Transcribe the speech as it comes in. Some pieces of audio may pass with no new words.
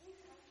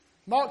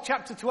Mark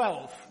chapter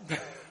 12.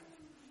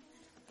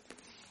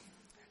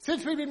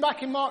 Since we've been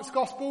back in Mark's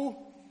Gospel,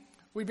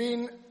 we've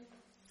been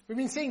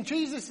seeing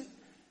Jesus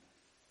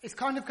is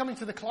kind of coming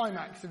to the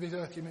climax of his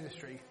earthly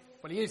ministry.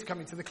 Well, he is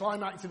coming to the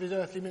climax of his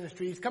earthly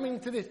ministry. He's coming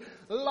to this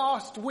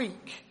last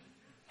week,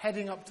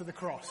 heading up to the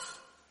cross.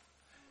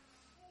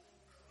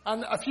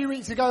 And a few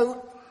weeks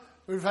ago,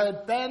 we've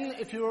heard Ben,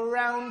 if you were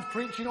around,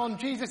 preaching on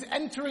Jesus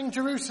entering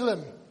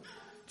Jerusalem.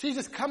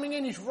 Jesus coming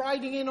in, he's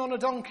riding in on a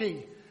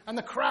donkey. And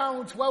the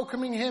crowds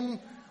welcoming him,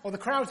 or the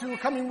crowds who were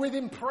coming with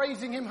him,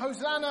 praising him,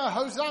 Hosanna,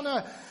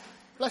 Hosanna,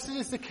 blessed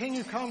is the King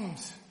who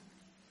comes.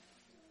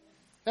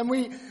 Then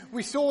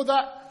we saw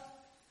that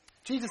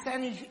Jesus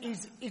then,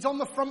 he's on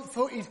the front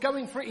foot, he's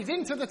going for it, he's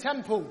into the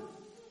temple,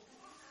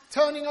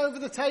 turning over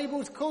the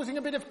tables, causing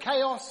a bit of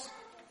chaos,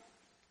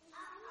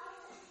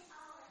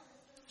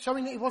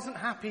 showing that he wasn't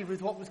happy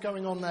with what was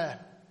going on there.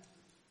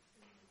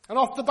 And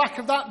off the back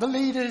of that, the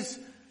leaders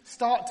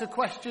start to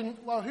question,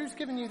 well, who's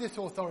given you this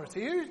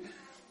authority?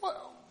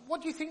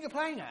 What do you think you're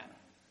playing at?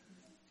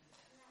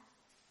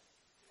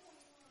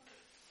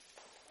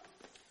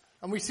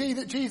 And we see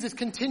that Jesus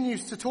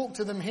continues to talk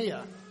to them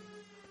here.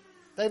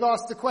 They've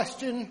asked the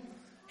question,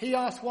 he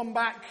asked one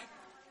back,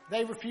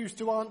 they refuse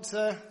to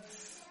answer.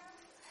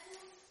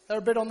 They're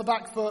a bit on the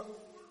back foot.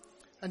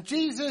 And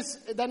Jesus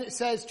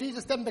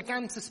then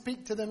began to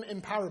speak to them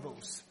in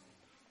parables.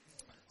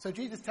 So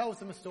Jesus tells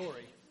them a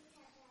story.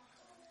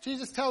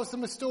 Jesus tells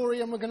them a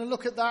story, and we're going to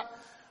look at that,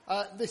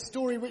 this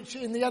story which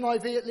in the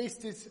NIV at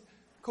least is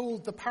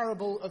called the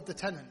parable of the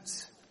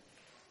tenants.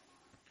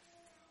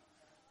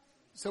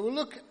 So we'll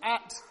look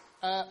at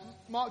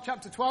Mark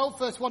chapter 12,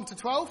 verse 1 to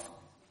 12,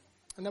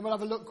 and then we'll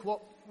have a look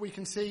what we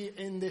can see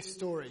in this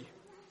story.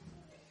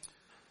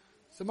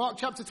 So Mark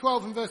chapter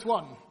 12 and verse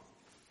 1.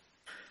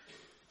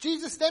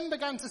 Jesus then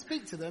began to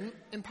speak to them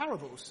in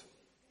parables.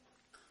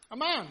 A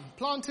man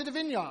planted a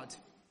vineyard.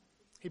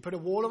 He put a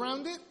wall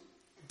around it,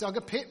 dug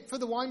a pit for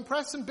the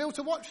winepress, and built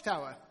a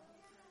watchtower.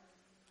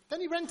 Then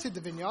he rented the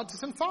vineyard to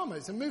some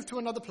farmers and moved to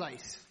another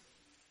place.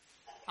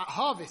 At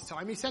harvest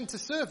time, he sent a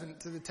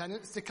servant to the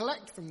tenants to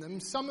collect from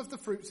them some of the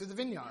fruits of the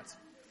vineyard.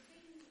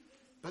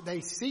 But they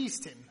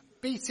seized him,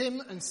 beat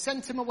him, and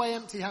sent him away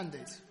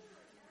empty-handed.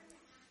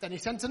 Then he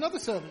sent another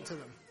servant to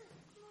them.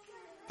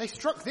 They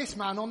struck this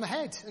man on the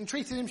head and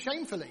treated him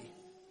shamefully.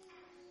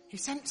 He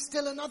sent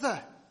still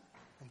another,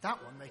 and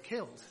that one they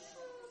killed.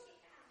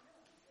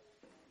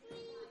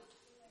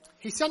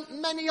 He sent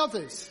many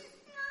others.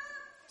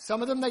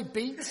 Some of them they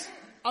beat,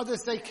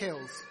 others they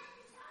killed.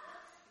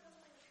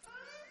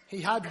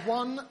 He had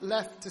one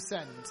left to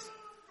send,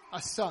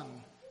 a son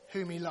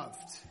whom he loved.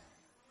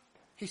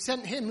 He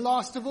sent him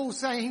last of all,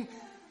 saying,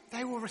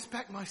 they will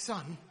respect my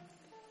son.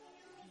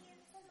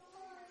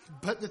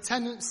 But the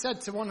tenants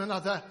said to one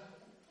another,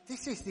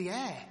 this is the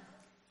heir.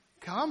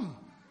 Come,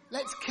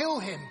 let's kill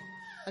him,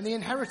 and the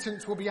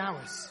inheritance will be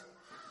ours.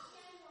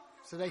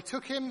 So they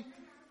took him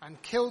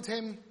and killed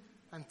him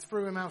and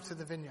threw him out of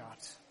the vineyard.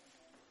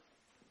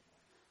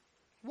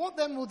 What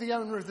then will the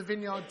owner of the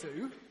vineyard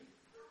do?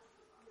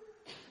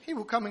 He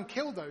will come and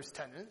kill those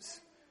tenants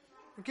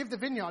and give the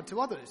vineyard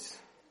to others.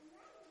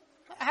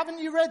 Haven't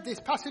you read this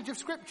passage of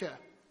scripture?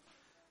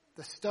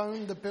 The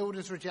stone the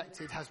builders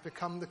rejected has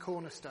become the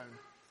cornerstone.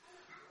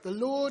 The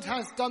Lord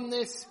has done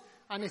this,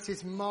 and it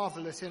is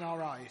marvelous in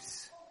our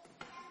eyes.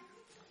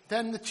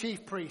 Then the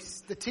chief priests,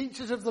 the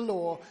teachers of the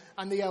law,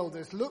 and the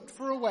elders looked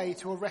for a way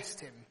to arrest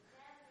him,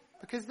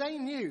 because they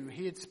knew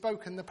he had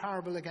spoken the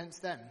parable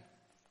against them.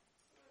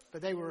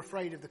 But they were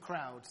afraid of the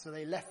crowd, so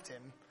they left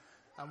him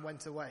and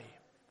went away.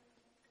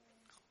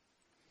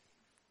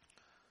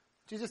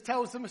 Jesus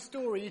tells them a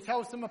story, he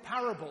tells them a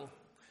parable.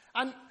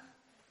 And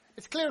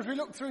it's clear as we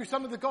look through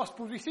some of the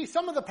Gospels, we see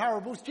some of the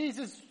parables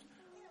Jesus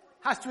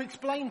has to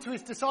explain to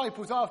his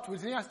disciples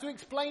afterwards, and he has to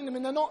explain them,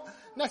 and they're not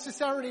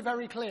necessarily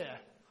very clear.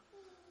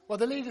 Well,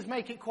 the leaders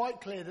make it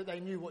quite clear that they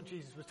knew what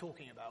Jesus was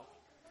talking about.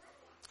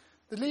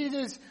 The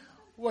leaders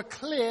were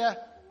clear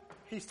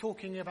he's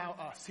talking about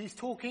us. He's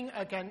talking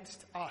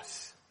against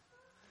us.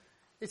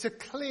 It's a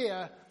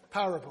clear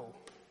parable.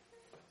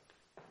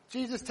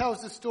 Jesus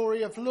tells the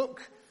story of,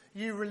 look,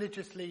 you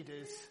religious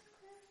leaders,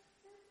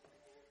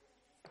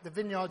 the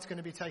vineyard's going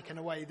to be taken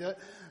away.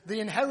 The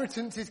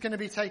inheritance is going to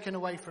be taken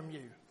away from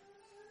you.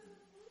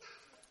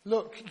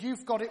 Look,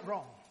 you've got it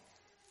wrong.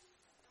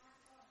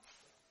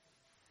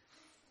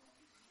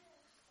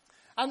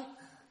 And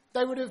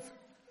they would have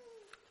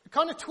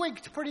kind of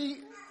twigged pretty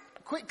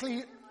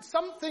quickly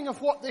something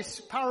of what this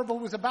parable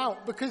was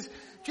about, because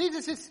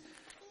Jesus is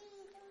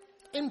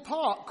in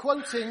part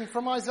quoting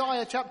from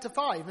Isaiah chapter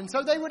 5. And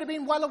so they would have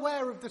been well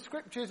aware of the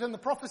scriptures and the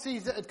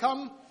prophecies that had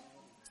come.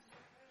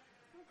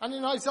 And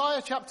in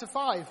Isaiah chapter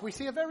 5, we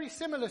see a very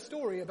similar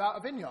story about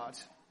a vineyard.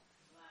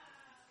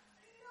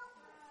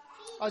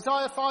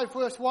 Isaiah 5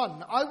 verse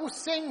 1, I will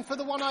sing for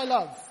the one I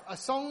love, a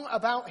song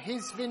about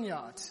his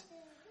vineyard.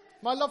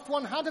 My loved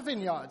one had a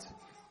vineyard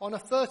on a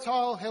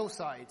fertile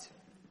hillside.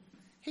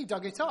 He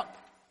dug it up,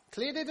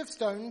 cleared it of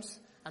stones,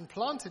 and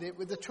planted it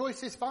with the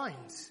choicest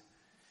vines.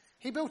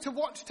 He built a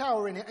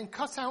watchtower in it and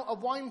cut out a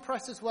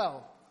winepress as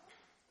well.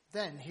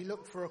 Then he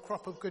looked for a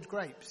crop of good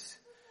grapes,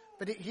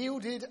 but it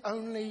yielded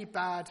only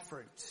bad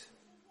fruit.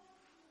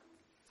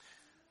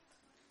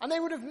 And they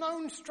would have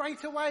known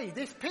straight away,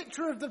 this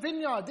picture of the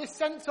vineyard, this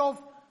sense of,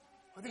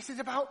 well, this is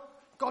about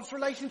God's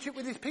relationship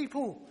with his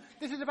people.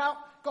 This is about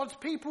God's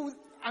people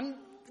and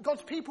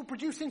God's people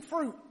producing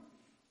fruit.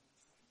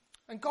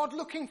 And God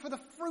looking for the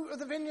fruit of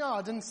the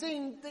vineyard and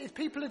seeing that his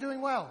people are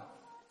doing well.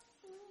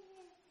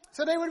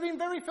 So they would have been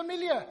very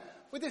familiar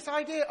with this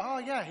idea. Oh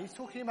yeah, he's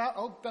talking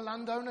about, the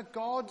landowner,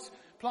 God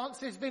plants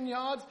this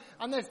vineyard,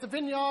 and there's the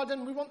vineyard,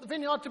 and we want the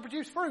vineyard to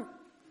produce fruit,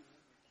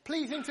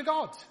 pleasing to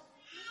God.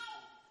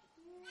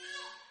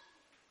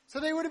 So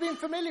they would have been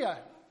familiar.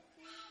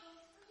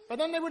 But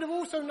then they would have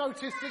also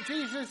noticed that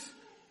Jesus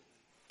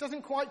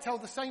doesn't quite tell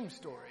the same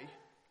story.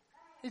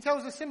 He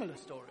tells a similar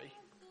story.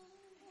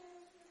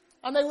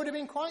 And they would have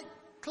been quite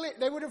clear.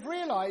 They would have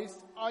realized,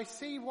 I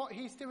see what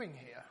he's doing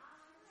here.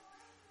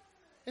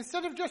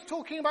 Instead of just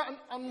talking about an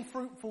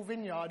unfruitful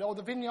vineyard, or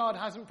the vineyard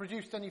hasn't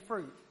produced any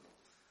fruit,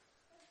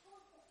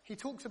 he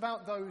talks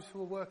about those who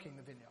are working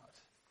the vineyard.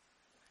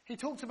 He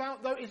talks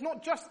about, though, it's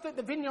not just that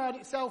the vineyard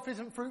itself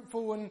isn't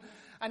fruitful and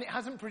it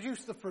hasn't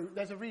produced the fruit.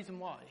 There's a reason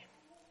why.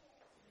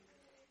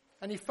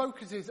 And he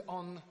focuses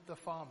on the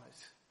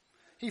farmers.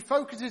 He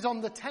focuses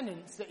on the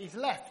tenants that he's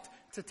left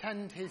to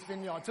tend his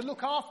vineyard, to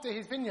look after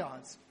his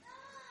vineyards.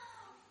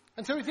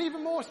 And so it's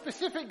even more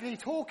specifically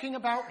talking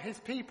about his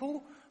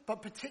people,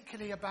 but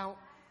particularly about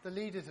the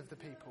leaders of the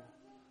people.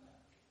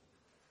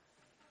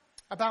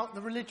 About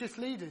the religious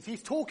leaders.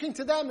 He's talking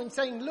to them and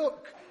saying,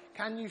 look,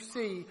 can you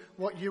see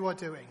what you are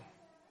doing?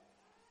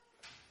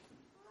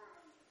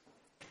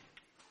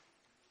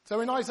 So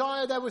in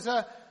Isaiah there was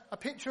a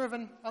picture of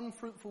an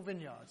unfruitful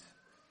vineyard.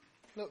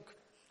 Look,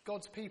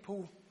 God's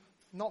people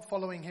not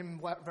following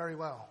him very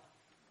well.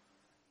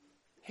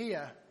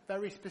 Here,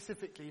 very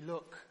specifically,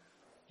 look,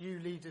 you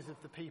leaders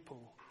of the people,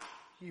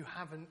 you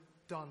haven't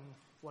done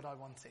what I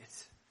wanted.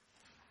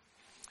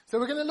 So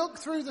we're going to look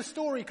through the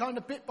story kind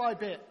of bit by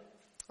bit.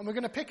 And we're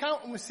going to pick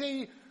out and we'll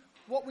see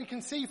what we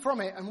can see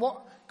from it and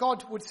what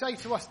God would say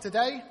to us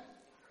today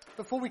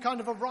before we kind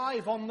of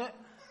arrive on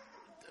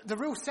the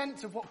real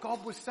sense of what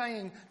God was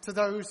saying to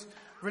those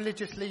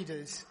religious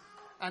leaders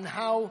and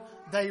how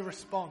they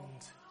respond.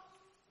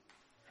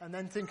 And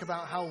then think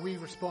about how we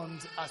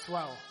respond as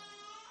well.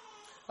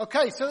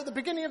 Okay, so at the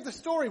beginning of the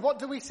story, what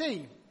do we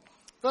see?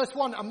 Verse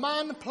 1, a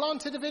man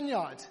planted a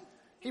vineyard.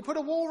 He put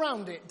a wall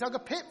round it, dug a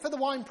pit for the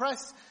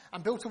winepress,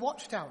 and built a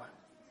watchtower.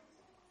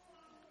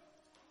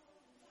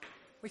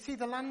 We see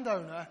the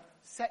landowner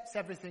sets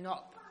everything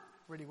up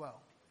really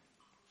well.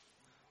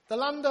 The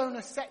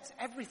landowner sets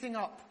everything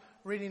up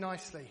really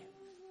nicely.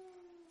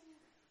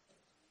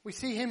 We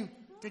see him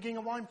digging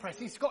a winepress.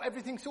 He's got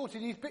everything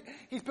sorted.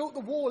 He's built the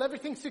wall,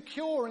 everything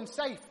secure and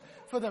safe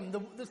for them.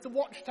 There's the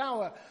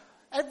watchtower,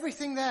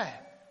 everything there.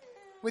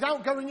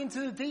 Without going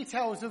into the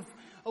details of,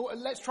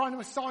 let's try to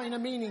assign a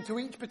meaning to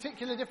each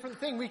particular different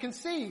thing. We can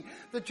see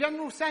the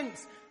general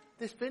sense.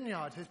 This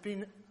vineyard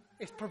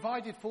it's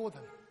provided for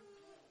them.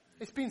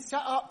 It's been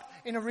set up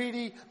in a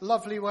really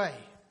lovely way.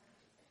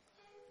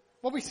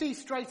 What we see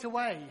straight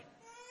away,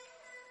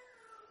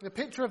 the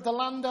picture of the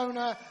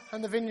landowner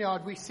and the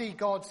vineyard, we see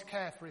God's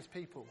care for his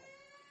people.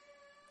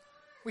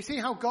 We see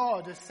how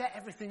God has set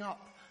everything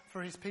up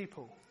for his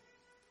people.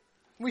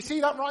 We see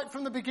that right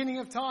from the beginning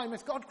of time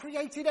as God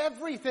created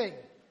everything.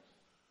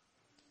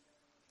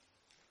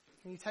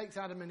 And he takes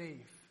Adam and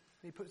Eve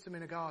and he puts them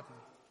in a garden.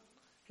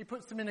 He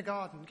puts them in a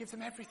garden, gives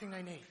them everything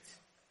they need.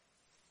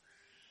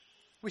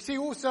 We see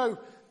also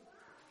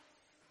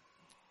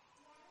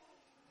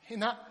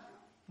in that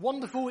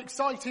wonderful,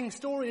 exciting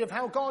story of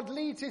how God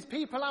leads his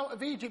people out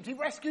of Egypt. He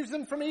rescues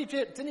them from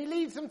Egypt and he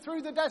leads them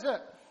through the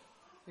desert.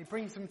 He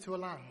brings them to a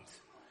land,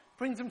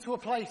 brings them to a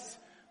place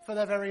for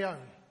their very own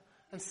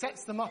and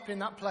sets them up in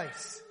that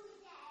place.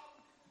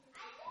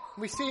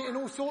 We see it in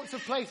all sorts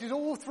of places,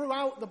 all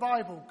throughout the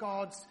Bible,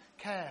 God's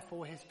care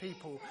for his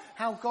people,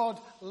 how God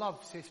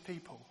loves his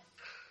people.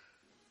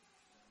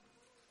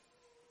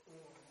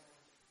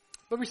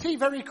 But we see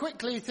very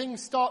quickly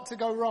things start to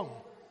go wrong.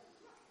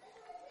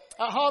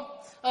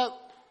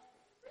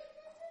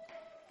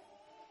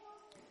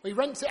 He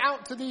rents it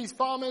out to these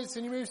farmers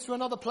and he moves to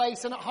another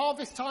place, and at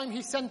harvest time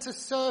he sent a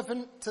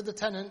servant to the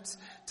tenants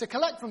to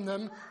collect from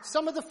them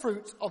some of the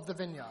fruit of the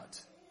vineyard.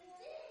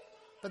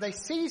 But they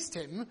seized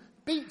him,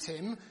 beat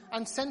him,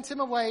 and sent him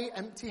away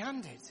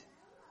empty-handed.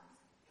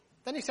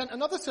 Then he sent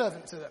another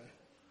servant to them.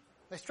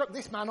 They struck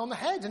this man on the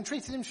head and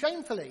treated him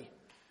shamefully.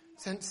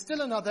 Sent still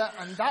another,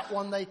 and that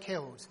one they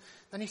killed.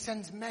 Then he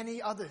sends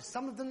many others.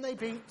 Some of them they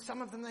beat,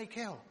 some of them they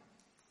kill.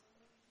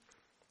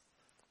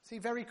 See,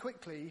 very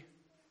quickly,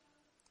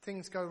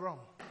 things go wrong.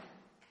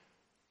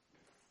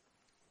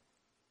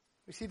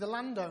 We see the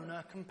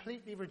landowner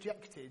completely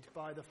rejected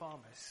by the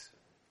farmers.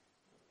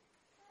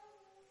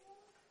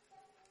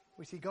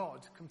 We see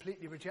God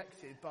completely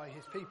rejected by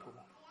his people.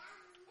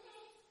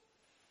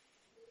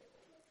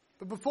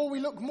 But before we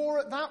look more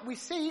at that, we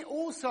see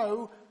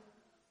also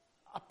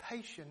a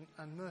patient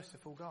and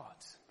merciful God.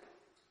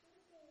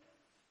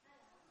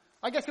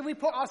 I guess if we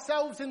put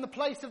ourselves in the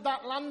place of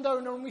that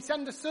landowner and we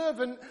send a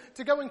servant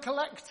to go and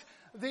collect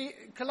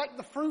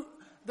the fruit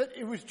that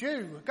it was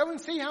due, go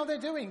and see how they're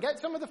doing, get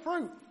some of the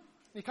fruit.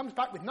 And he comes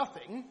back with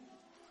nothing.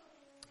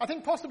 I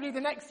think possibly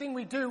the next thing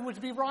we do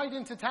would be ride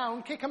into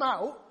town, kick them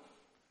out,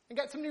 and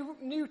get some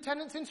new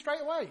tenants in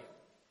straight away.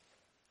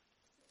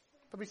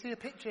 But we see a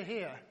picture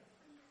here.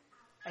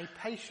 A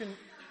patient,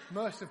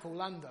 merciful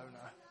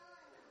landowner.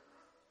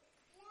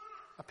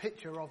 A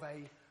picture of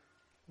a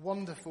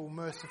wonderful,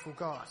 merciful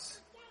God.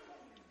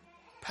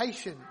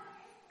 Patient.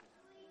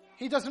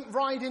 He doesn't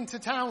ride into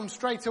town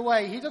straight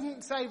away. He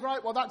doesn't say,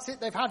 right, well, that's it,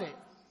 they've had it.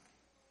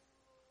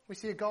 We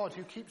see a God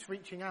who keeps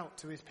reaching out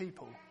to his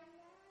people.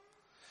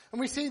 And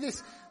we see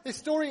this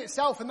story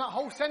itself and that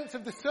whole sense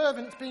of the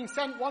servants being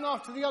sent one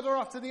after the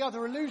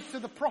other alludes to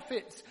the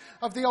prophets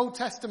of the Old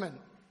Testament.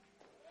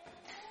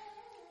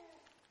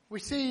 We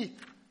see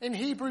in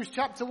Hebrews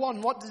chapter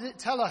 1, what does it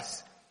tell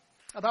us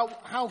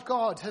about how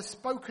God has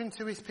spoken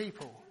to his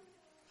people?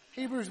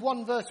 Hebrews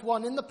 1 verse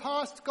 1, in the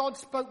past God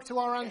spoke to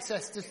our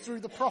ancestors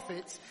through the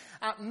prophets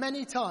at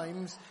many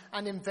times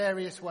and in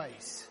various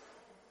ways.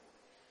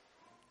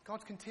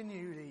 God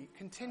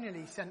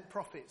continually sent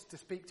prophets to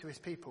speak to his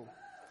people.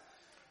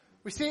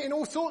 We see it in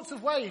all sorts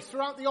of ways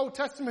throughout the Old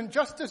Testament.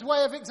 Just as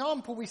way of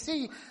example, we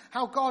see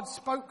how God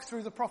spoke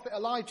through the prophet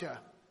Elijah.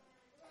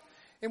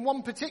 In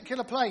one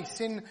particular place,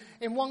 in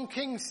 1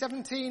 Kings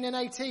 17 and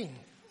 18,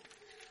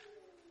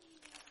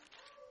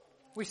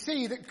 we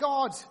see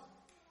that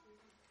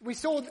we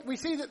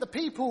see that the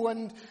people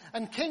and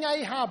King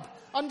Ahab,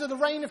 under the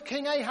reign of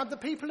King Ahab, the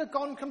people had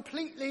gone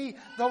completely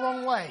the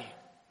wrong way.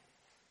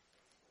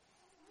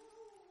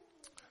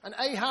 And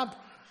Ahab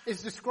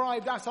is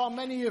described, as are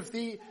many of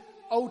the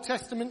Old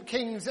Testament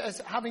kings, as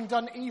having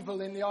done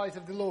evil in the eyes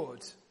of the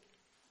Lord.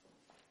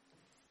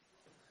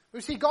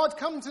 We see God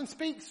comes and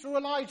speaks through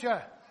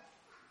Elijah.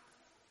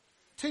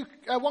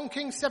 1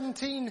 Kings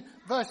 17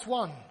 verse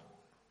 1.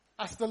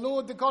 As the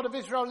Lord, the God of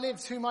Israel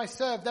lives, whom I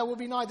serve, there will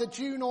be neither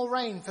dew nor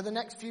rain for the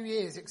next few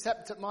years,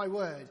 except at my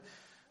word.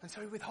 And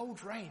so he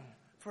withholds rain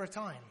for a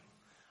time.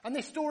 And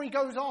this story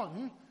goes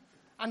on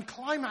and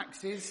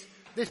climaxes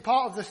this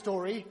part of the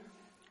story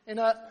in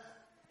a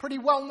pretty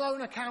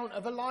well-known account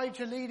of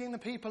Elijah leading the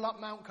people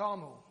up Mount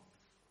Carmel.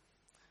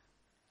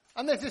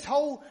 And there's this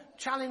whole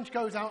challenge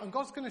goes out, and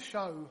God's going to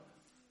show,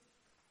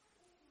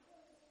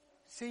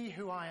 see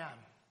who I am.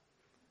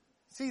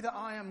 See that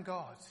I am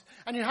God.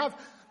 And you have,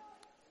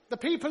 the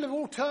people have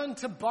all turned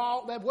to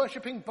Baal. They're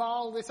worshipping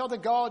Baal, this other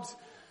god.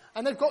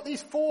 And they've got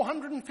these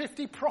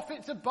 450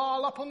 prophets of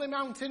Baal up on the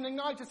mountain. And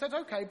Elijah says,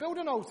 okay, build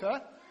an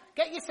altar.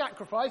 Get your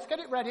sacrifice. Get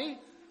it ready.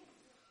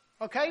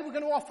 Okay, we're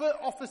going to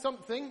offer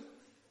something.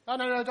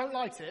 No, don't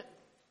light it.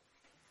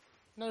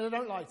 No,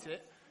 don't light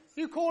it.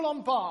 You call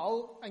on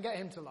Baal and get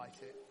him to light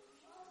it.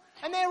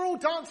 And they're all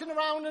dancing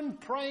around and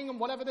praying and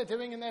whatever they're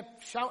doing, and they're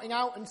shouting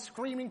out and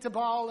screaming to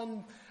Baal,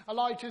 and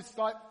Elijah's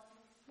like,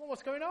 well,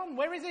 what's going on?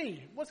 Where is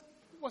he?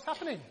 What's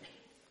happening?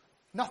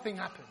 Nothing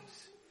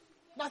happens.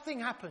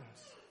 Nothing happens.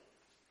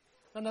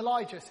 And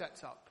Elijah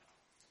sets up.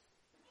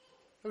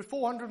 There were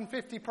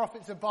 450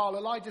 prophets of Baal.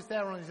 Elijah's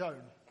there on his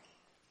own.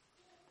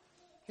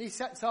 He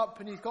sets up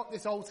and he's got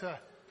this altar.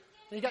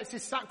 And he gets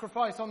his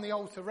sacrifice on the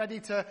altar, ready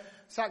to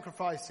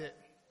sacrifice it.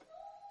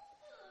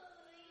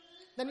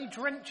 Then he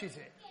drenches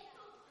it.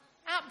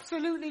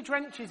 Absolutely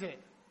drenches it.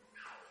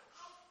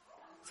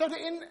 So that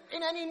in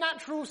any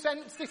natural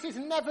sense, this is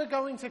never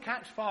going to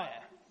catch fire.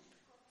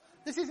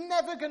 This is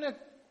never going to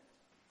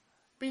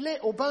be lit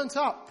or burnt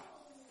up.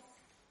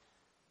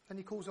 Then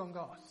he calls on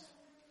God.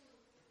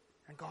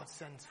 And God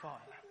sends fire.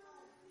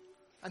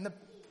 And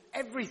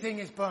everything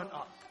is burnt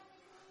up.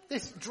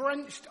 This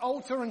drenched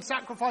altar and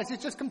sacrifice is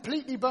just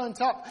completely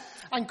burnt up.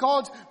 And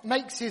God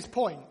makes his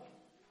point.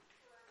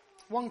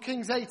 1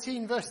 Kings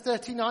 18 verse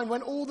 39,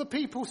 when all the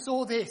people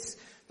saw this,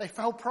 they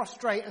fell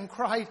prostrate and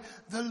cried,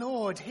 the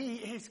Lord, he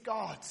is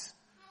God.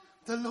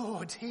 The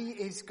Lord, he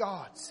is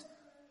God.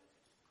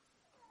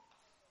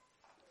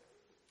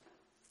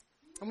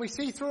 And we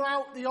see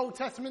throughout the Old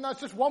Testament,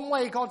 that's just one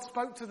way God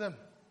spoke to them.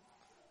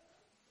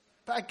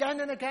 But again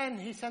and again,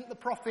 he sent the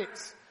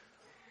prophets,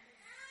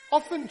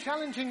 often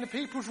challenging the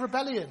people's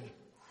rebellion,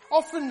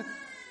 often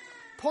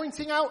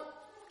pointing out,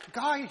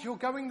 guys, you're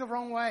going the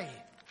wrong way.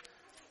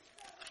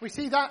 We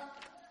see that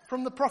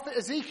from the prophet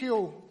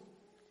Ezekiel.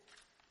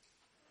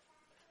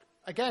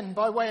 Again,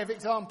 by way of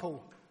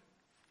example.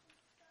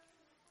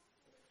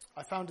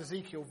 I found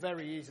Ezekiel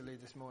very easily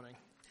this morning.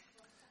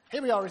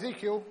 Here we are,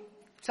 Ezekiel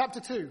chapter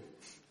 2.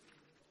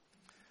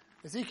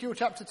 Ezekiel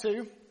chapter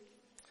 2.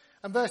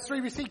 And verse 3,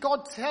 we see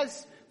God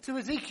says to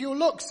Ezekiel,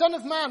 look, son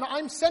of man,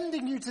 I'm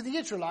sending you to the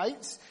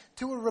Israelites,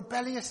 to a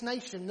rebellious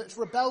nation that's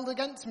rebelled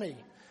against me.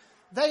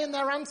 They and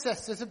their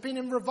ancestors have been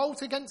in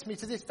revolt against me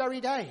to this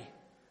very day.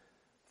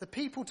 The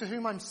people to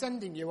whom I'm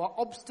sending you are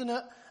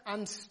obstinate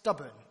and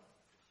stubborn.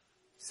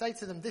 Say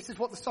to them, this is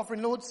what the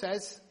sovereign Lord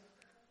says,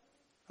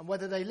 and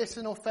whether they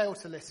listen or fail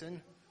to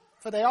listen,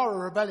 for they are a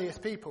rebellious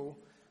people,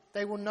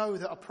 they will know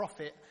that a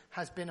prophet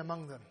has been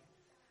among them.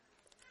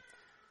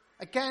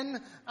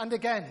 Again and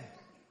again,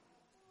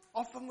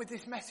 often with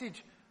this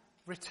message,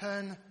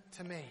 return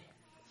to me.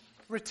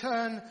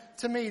 Return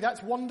to me.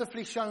 That's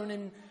wonderfully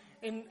shown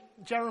in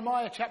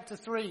Jeremiah chapter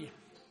 3.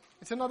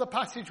 It's another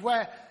passage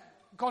where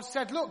God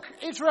said, look,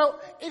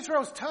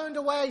 Israel's turned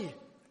away.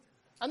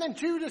 And then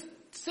Judah's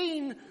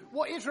seen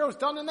what Israel's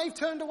done and they've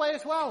turned away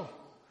as well.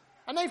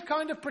 And they've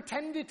kind of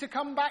pretended to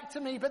come back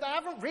to me, but they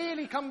haven't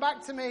really come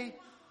back to me.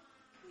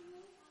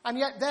 And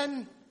yet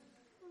then,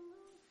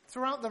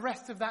 throughout the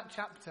rest of that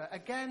chapter,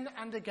 again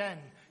and again,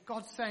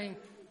 God's saying,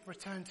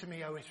 return to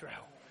me, O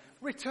Israel.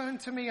 Return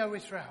to me, O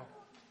Israel.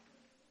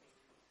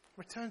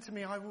 Return to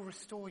me, I will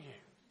restore you.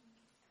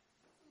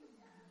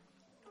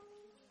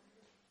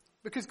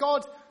 Because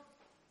God,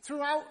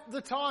 throughout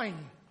the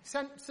time,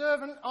 sent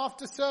servant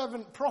after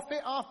servant,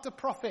 prophet after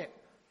prophet.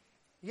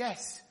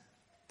 Yes,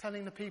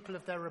 telling the people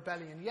of their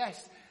rebellion.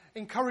 Yes,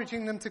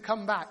 encouraging them to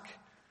come back.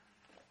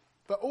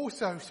 But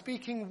also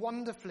speaking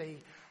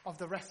wonderfully of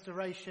the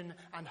restoration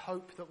and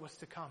hope that was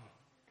to come.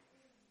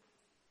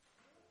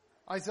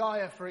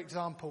 Isaiah, for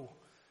example,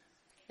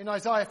 in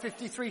Isaiah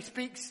 53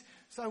 speaks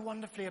so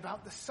wonderfully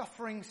about the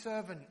suffering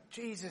servant,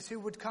 Jesus, who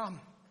would come.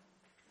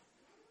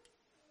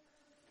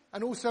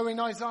 And also in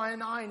Isaiah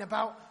 9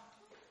 about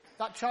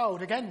that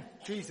child, again,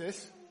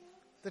 Jesus,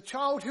 the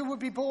child who would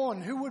be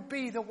born, who would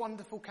be the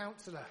wonderful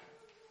counselor,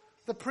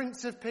 the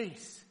Prince of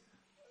Peace,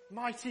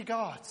 mighty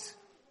God,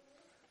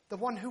 the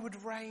one who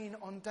would reign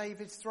on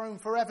David's throne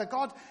forever.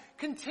 God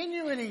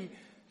continually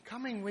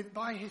coming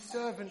by his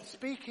servant,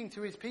 speaking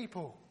to his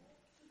people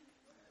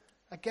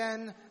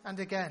again and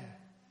again.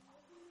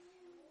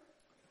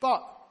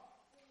 But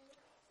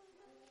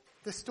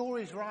the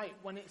story's right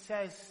when it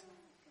says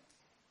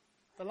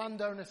the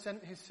landowner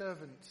sent his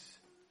servants.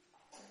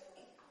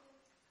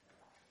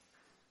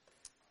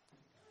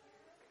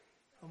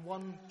 And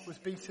one was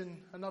beaten,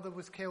 another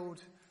was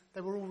killed.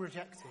 They were all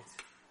rejected.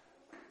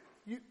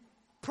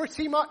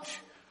 Pretty much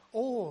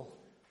all.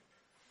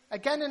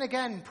 Again and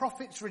again,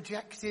 prophets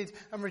rejected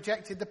and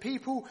rejected. The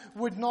people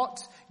would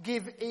not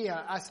give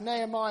ear, as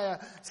Nehemiah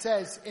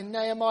says in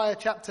Nehemiah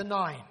chapter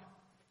 9,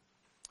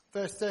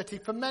 verse 30.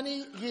 For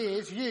many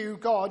years you,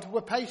 God,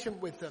 were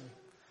patient with them.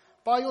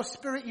 By your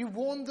Spirit you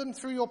warned them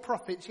through your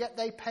prophets, yet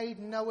they paid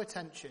no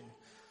attention,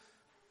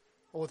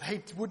 or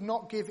they would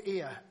not give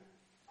ear.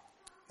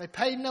 They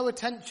paid no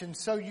attention,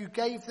 so you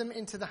gave them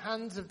into the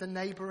hands of the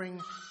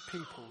neighbouring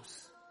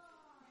peoples.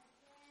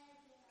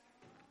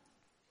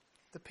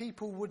 The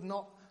people would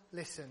not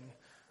listen.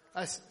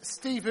 As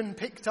Stephen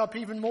picked up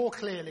even more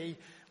clearly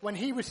when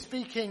he was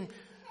speaking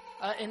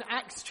in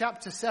Acts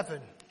chapter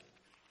 7.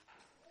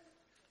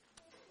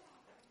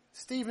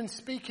 Stephen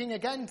speaking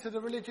again to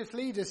the religious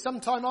leaders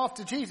sometime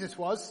after Jesus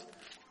was,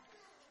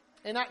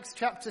 in Acts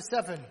chapter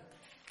 7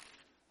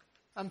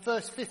 and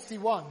verse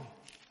 51.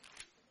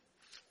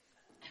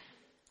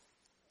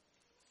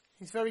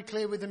 He's very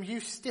clear with them. You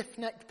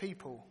stiff-necked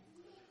people,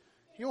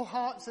 your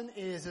hearts and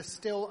ears are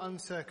still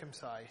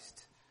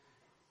uncircumcised.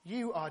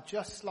 You are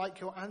just like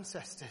your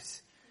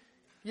ancestors.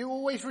 You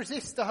always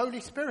resist the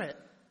Holy Spirit.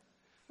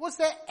 Was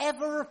there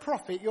ever a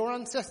prophet your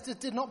ancestors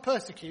did not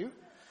persecute?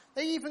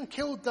 They even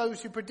killed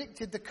those who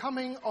predicted the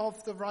coming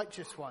of the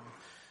righteous one,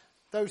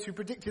 those who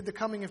predicted the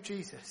coming of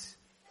Jesus.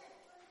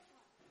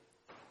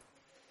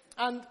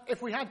 And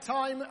if we had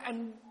time,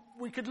 and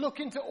we could look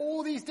into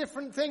all these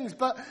different things,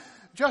 but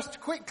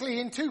just quickly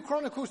in 2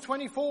 Chronicles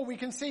 24 we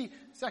can see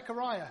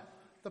Zechariah,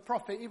 the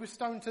prophet. He was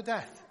stoned to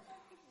death.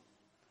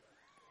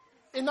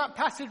 In that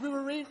passage we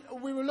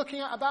were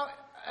looking at about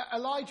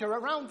Elijah,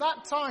 around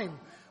that time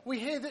we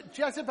hear that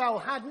Jezebel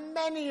had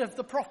many of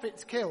the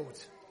prophets killed.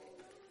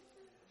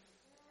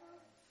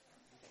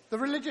 The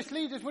religious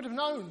leaders would have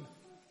known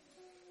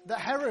that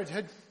Herod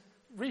had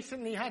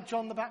recently had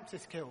John the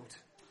Baptist killed.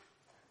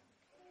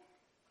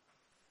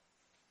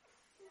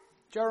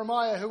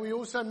 Jeremiah, who we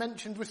also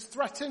mentioned, was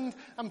threatened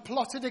and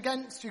plotted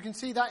against. You can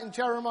see that in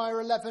Jeremiah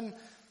 11.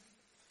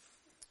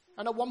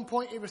 And at one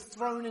point he was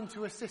thrown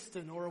into a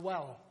cistern or a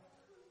well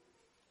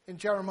in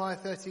Jeremiah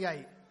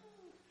 38.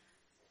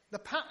 The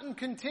pattern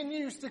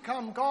continues to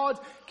come. God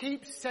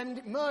keeps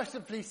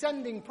mercifully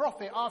sending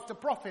prophet after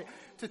prophet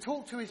to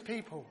talk to his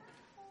people.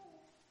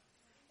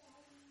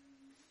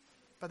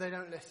 But they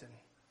don't listen.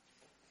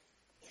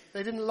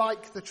 They didn't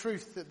like the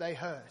truth that they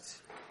heard.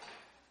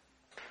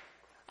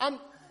 And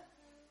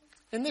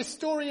in this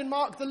story in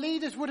Mark, the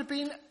leaders would have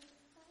been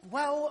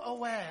well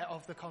aware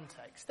of the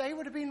context. They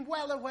would have been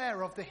well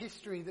aware of the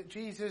history that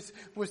Jesus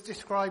was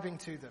describing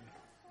to them.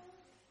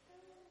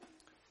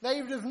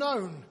 They would have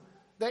known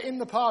that in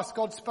the past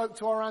God spoke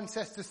to our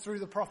ancestors through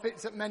the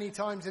prophets at many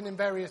times and in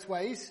various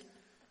ways.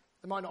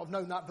 They might not have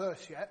known that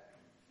verse yet,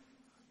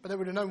 but they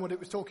would have known what it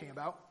was talking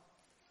about.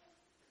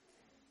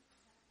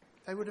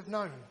 They would have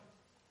known.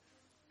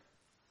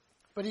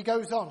 But he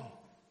goes on.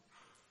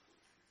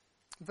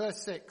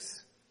 Verse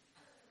 6.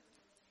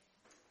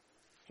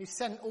 He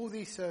sent all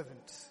these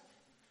servants.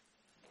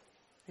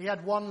 He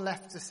had one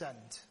left to send,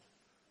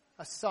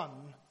 a son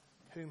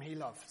whom he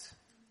loved.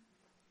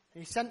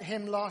 He sent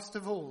him last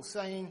of all,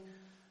 saying,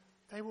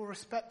 "They will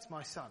respect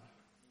my son."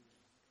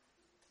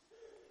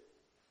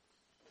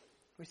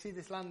 We see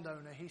this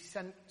landowner. He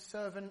sent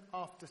servant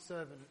after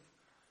servant.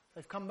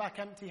 They've come back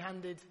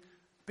empty-handed,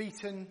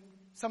 beaten.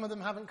 Some of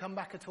them haven't come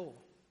back at all.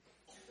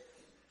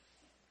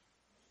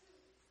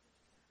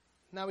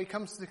 Now he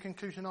comes to the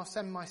conclusion, "I'll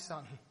send my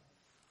son."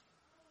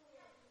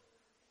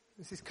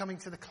 This is coming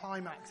to the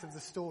climax of the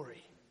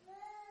story.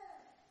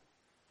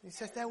 He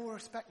says, "They will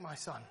respect my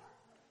son."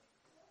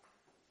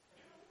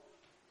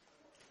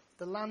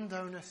 The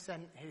landowner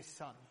sent his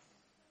son.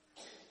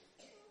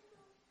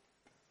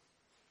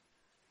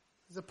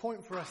 There's a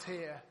point for us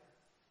here,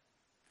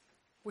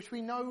 which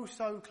we know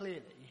so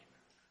clearly.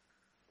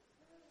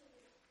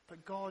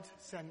 But God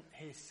sent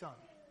his son.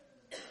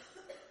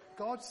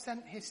 God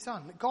sent his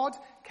son. God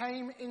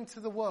came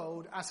into the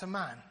world as a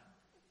man,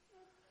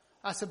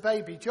 as a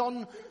baby.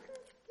 John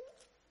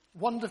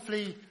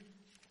wonderfully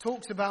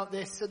talks about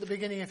this at the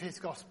beginning of his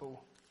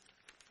gospel.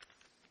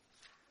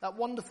 That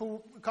wonderful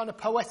kind of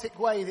poetic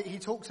way that he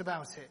talks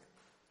about it.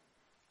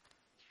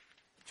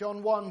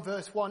 John 1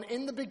 verse 1,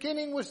 "In the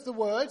beginning was the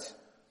Word,"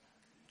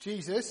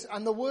 Jesus,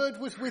 "and the Word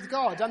was with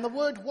God, and the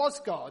Word was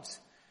God.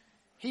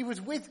 He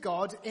was with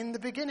God in the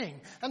beginning.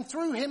 And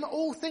through him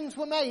all things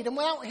were made, and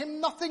without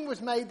him nothing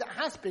was made that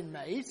has been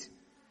made."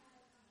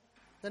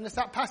 Then as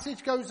that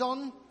passage goes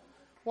on,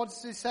 what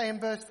does it say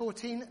in verse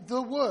 14?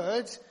 "The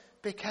Word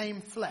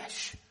became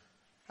flesh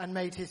and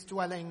made his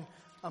dwelling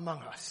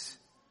among us.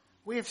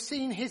 We have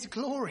seen his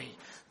glory,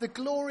 the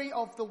glory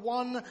of the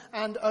one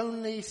and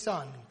only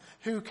Son,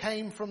 who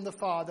came from the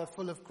Father,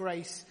 full of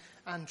grace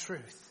and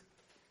truth."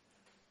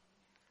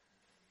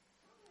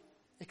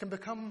 It can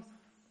become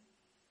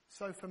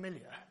so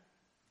familiar.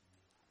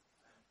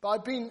 But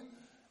I've been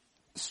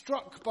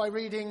struck by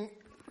reading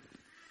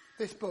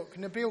this book,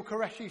 Nabil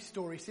Qureshi's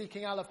story,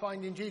 Seeking Allah,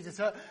 Finding Jesus,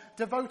 a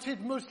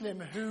devoted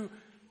Muslim who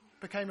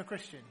became a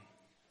Christian.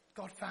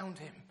 God found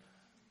him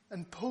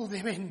and pulled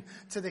him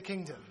into the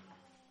kingdom.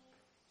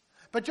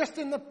 But just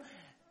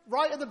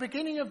right at the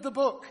beginning of the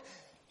book,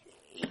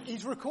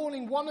 he's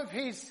recalling one of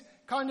his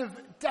kind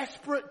of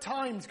desperate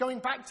times, going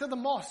back to the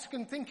mosque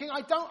and thinking,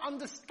 "I don't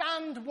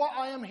understand what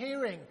I am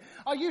hearing.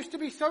 I used to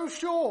be so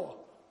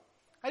sure.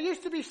 I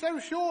used to be so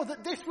sure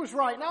that this was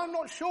right. Now I'm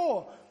not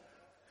sure."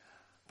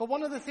 But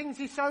one of the things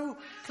he's so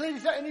clear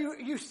is that, and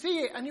you see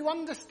it and you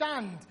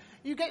understand.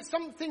 You get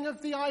something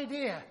of the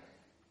idea.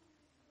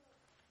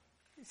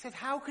 He said,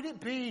 "How could it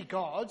be,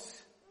 God,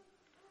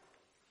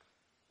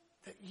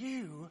 that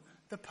you,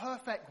 the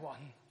perfect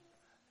one,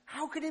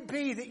 how could it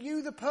be that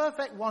you, the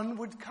perfect one,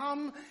 would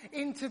come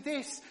into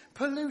this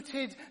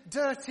polluted,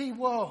 dirty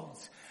world?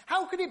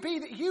 How could it be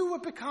that you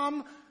would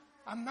become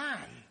a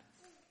man?"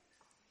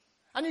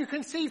 And you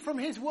can see from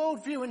his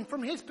worldview and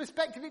from his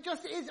perspective, it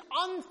just is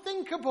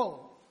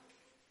unthinkable.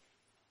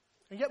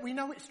 And yet we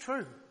know it's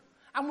true.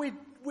 And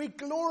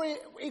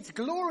it's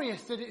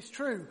glorious that it's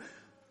true.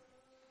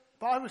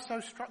 But I was so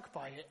struck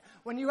by it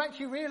when you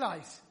actually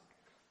realize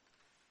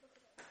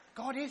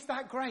God is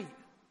that great.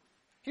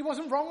 He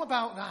wasn't wrong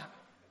about that.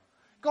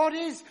 God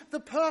is the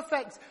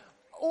perfect,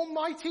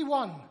 almighty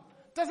one.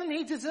 Doesn't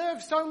he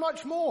deserve so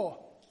much more?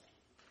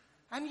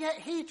 And yet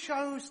he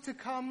chose to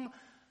come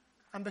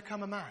and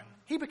become a man.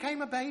 He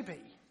became a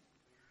baby.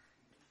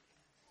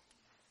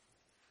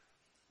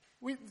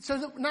 So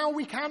that now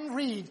we can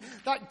read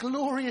that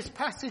glorious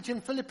passage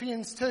in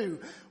Philippians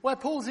 2, where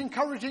Paul's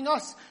encouraging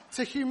us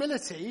to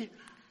humility,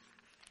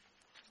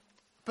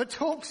 but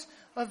talks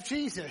of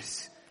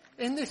Jesus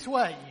in this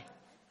way.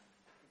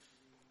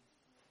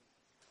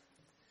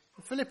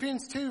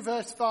 Philippians 2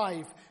 verse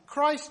 5,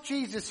 "Christ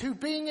Jesus, who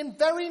being in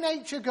very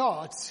nature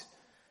God,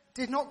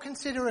 did not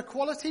consider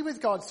equality with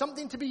God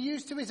something to be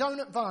used to his own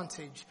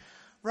advantage.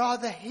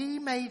 Rather, he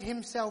made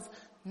himself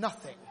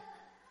nothing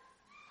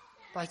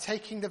by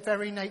taking the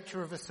very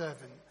nature of a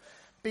servant,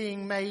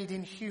 being made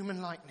in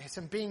human likeness,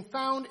 and being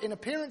found in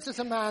appearance as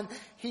a man,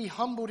 he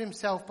humbled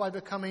himself by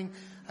becoming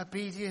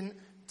obedient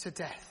to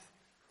death,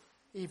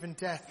 even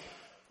death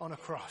on a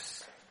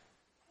cross."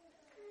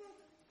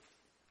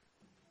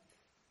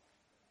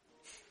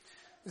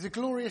 There's a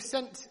glorious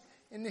sense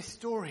in this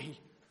story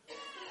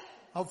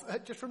of,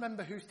 just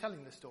remember who's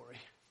telling the story.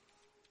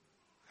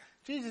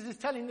 Jesus is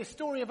telling the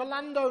story of a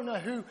landowner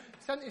who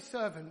sent his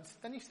servants,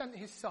 then he sent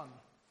his son.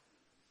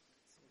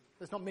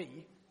 That's not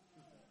me.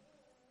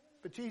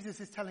 But Jesus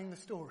is telling the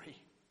story.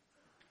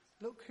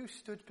 Look who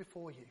stood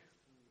before you.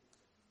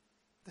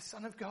 The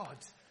Son of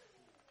God.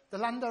 The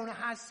landowner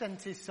has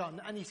sent his son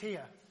and he's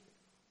here.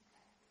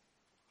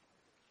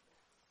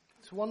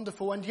 It's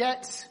wonderful, and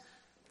yet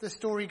the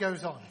story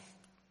goes on.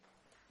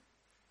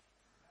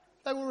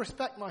 "They will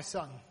respect my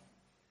son."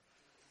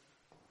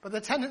 But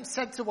the tenants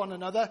said to one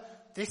another,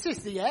 "This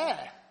is the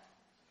heir.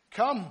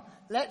 Come,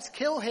 let's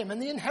kill him, and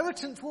the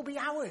inheritance will be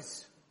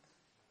ours."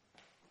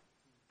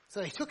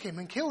 So they took him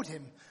and killed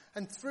him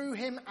and threw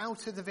him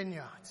out of the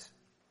vineyard.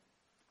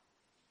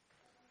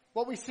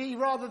 What we see,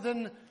 rather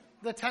than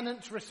the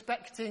tenants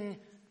respecting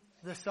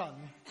the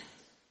son,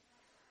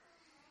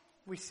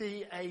 we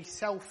see a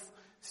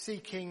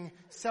self-seeking,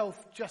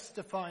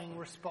 self-justifying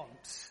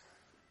response.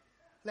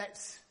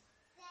 Let's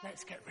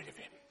get rid of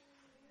him.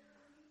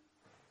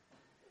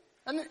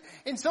 And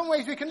in some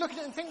ways we can look at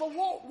it and think,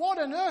 well, what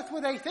on earth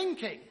were they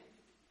thinking?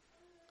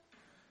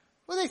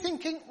 Were they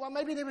thinking, well,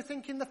 maybe they were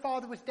thinking the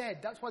Father was dead,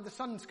 that's why the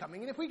Son's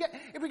coming. And if we get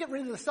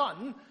rid of the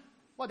Son,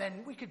 well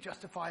then we could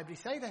justifiably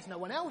say there's no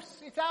one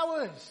else, it's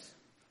ours.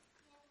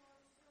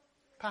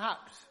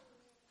 Perhaps.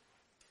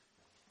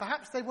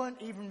 Perhaps they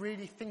weren't even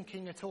really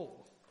thinking at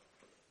all.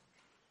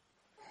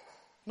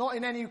 Not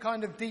in any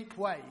kind of deep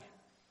way.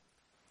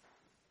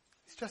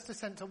 It's just a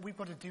sense of we've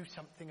got to do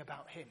something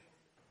about him.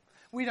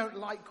 We don't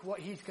like what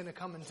he's going to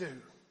come and do.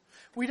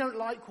 We don't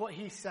like what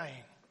he's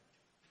saying.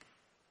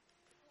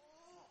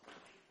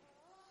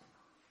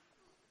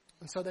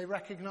 And so they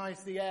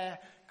recognize the heir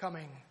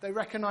coming. They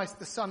recognize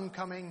the Son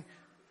coming.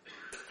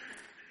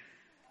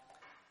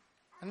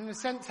 And in a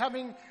sense,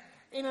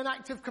 in an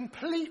act of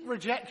complete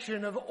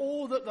rejection of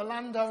all that the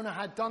landowner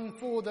had done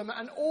for them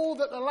and all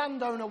that the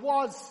landowner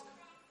was,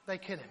 they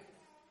kill him.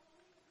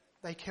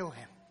 They kill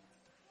him.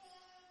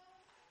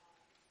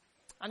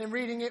 And in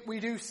reading it, we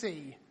do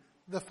see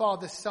the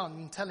Father's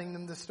Son telling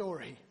them the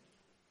story.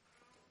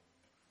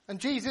 And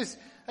Jesus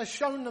has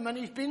shown them, and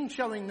he's been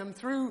showing them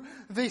through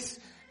this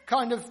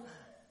kind of,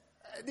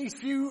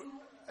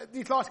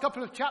 these last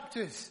couple of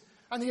chapters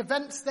and the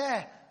events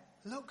there.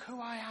 Look who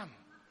I am.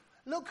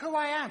 Look who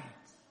I am.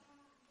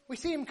 We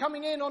see him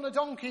coming in on a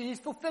donkey. He's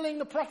fulfilling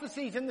the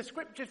prophecies and the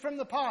scriptures from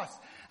the past.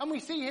 And we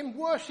see him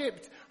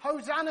worshipped.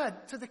 Hosanna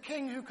to the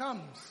King who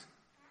comes.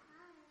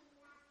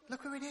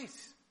 Look who it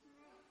is.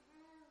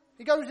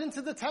 He goes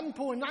into the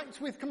temple and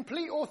acts with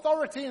complete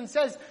authority and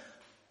says,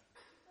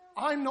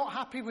 I'm not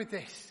happy with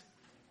this.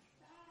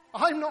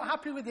 I'm not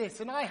happy with this,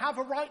 and I have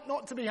a right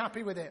not to be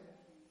happy with it.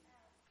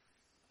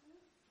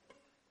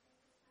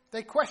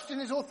 They question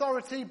his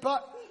authority,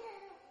 but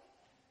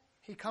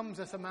he comes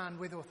as a man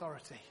with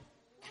authority.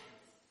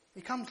 He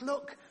comes,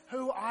 look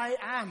who I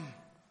am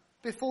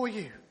before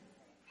you.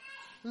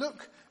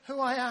 Look who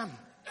I am.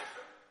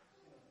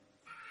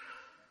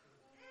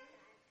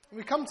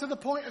 We come to the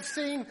point of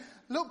seeing,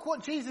 look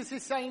what Jesus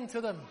is saying to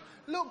them.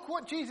 Look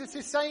what Jesus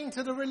is saying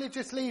to the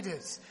religious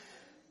leaders.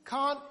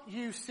 Can't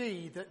you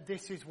see that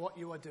this is what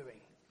you are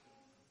doing?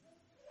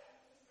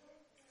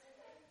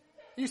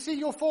 You see,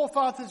 your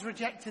forefathers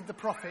rejected the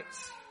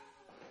prophets.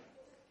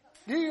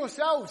 You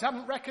yourselves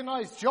haven't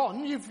recognized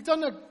John. You've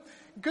done a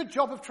good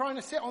job of trying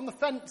to sit on the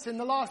fence in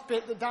the last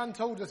bit that Dan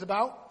told us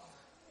about.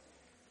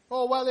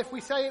 Oh, well, if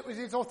we say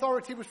his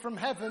authority was from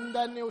heaven,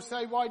 then he'll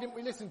say, why didn't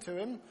we listen to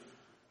him?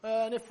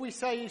 And if we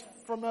say he's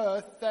from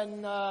earth,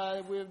 then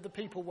the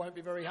people won't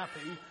be very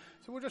happy.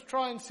 So we'll just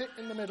try and sit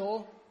in the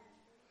middle.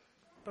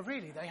 But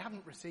really, they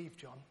haven't received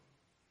John.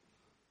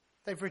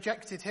 They've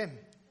rejected him.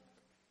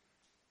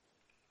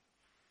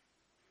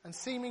 And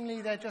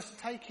seemingly they're just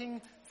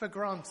taking for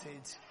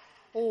granted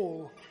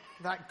all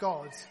that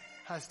God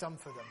has done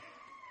for them.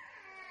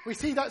 We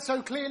see that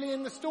so clearly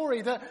in the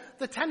story that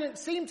the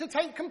tenants seem to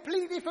take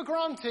completely for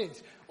granted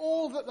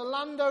all that the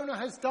landowner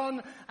has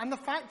done and the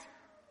fact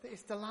that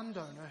it's the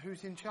landowner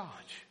who's in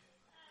charge.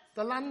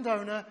 The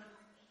landowner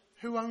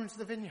who owns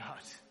the vineyard.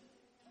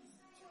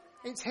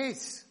 It's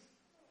his.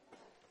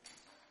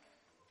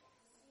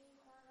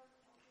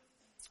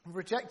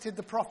 Rejected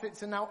the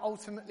prophets, and now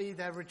ultimately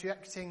they're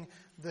rejecting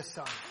the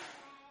Son.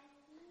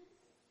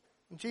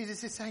 And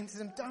Jesus is saying to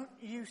them, don't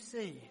you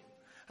see?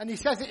 And he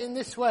says it in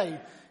this way.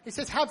 He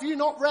says, have you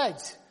not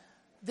read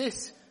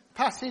this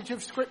passage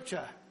of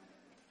Scripture?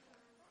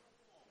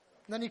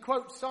 And then he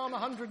quotes Psalm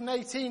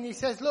 118. He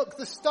says, look,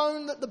 the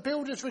stone that the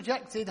builders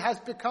rejected has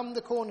become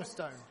the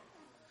cornerstone.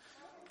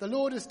 The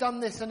Lord has done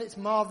this, and it's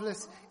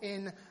marvelous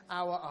in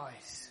our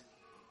eyes.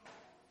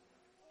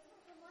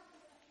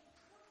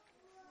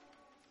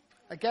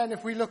 Again,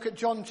 if we look at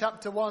John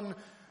chapter 1,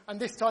 and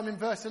this time in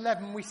verse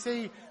 11, we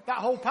see that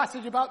whole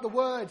passage about the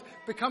Word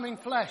becoming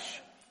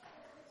flesh.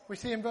 We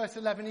see in verse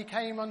 11, he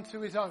came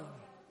unto his own,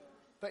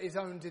 but his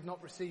own did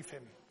not receive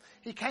him.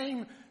 He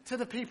came to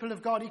the people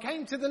of God. He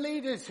came to the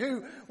leaders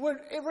who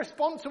were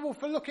irresponsible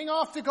for looking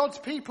after God's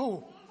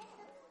people.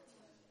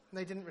 And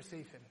they didn't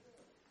receive him.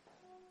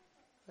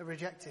 They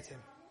rejected him.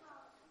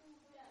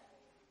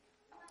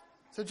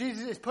 So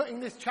Jesus is putting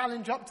this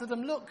challenge up to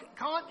them. Look,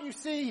 can't you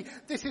see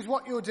this is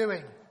what you're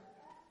doing?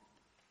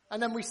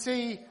 And then we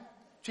see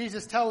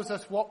Jesus tells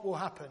us what will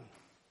happen.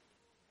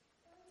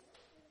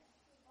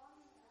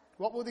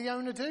 What will the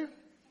owner do?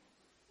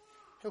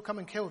 He'll come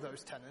and kill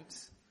those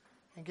tenants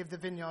and give the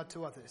vineyard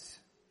to others.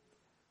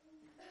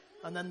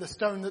 And then the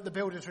stone that the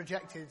builders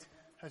rejected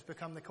has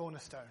become the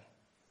cornerstone.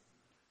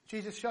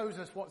 Jesus shows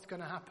us what's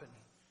going to happen.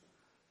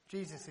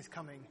 Jesus is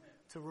coming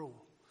to rule.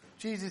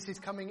 Jesus is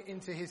coming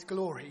into his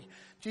glory.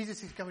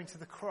 Jesus is going to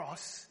the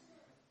cross,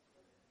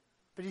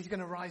 but he's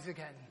going to rise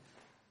again.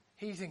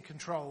 He's in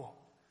control.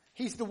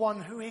 He's the one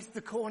who is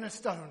the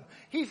cornerstone.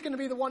 He's going to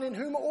be the one in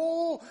whom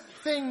all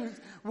things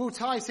will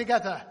tie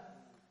together.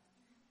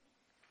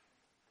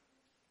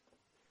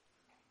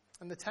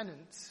 And the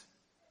tenants,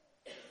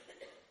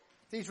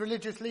 These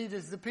religious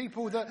leaders, the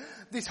people that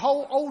this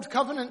whole old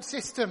covenant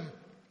system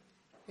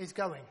is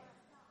going.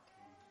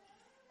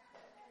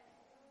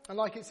 And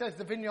like it says,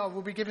 the vineyard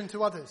will be given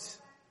to others.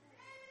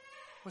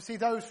 We'll see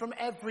those from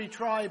every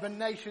tribe and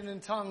nation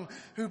and tongue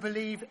who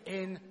believe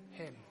in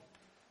him.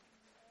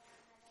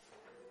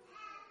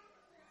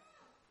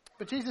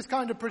 But Jesus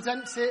kind of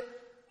presents it.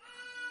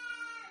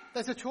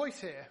 There's a choice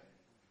here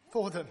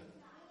for them.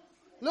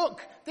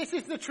 Look, this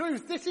is the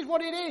truth. This is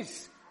what it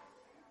is.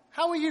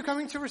 How are you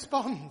going to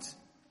respond?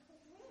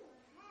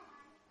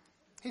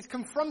 He's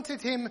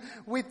confronted them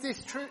with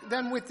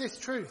this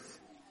truth.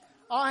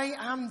 I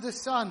am the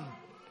Son.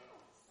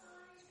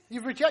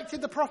 You've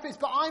rejected the prophets,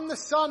 but I'm the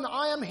Son.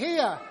 I am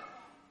here.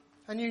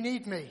 And you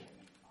need me.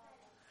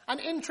 And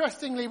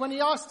interestingly, when he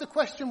asked the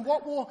question,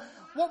 what will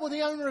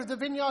the owner of the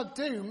vineyard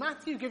do?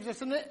 Matthew gives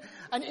us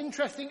an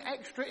interesting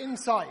extra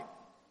insight.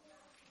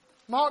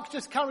 Mark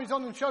just carries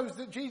on and shows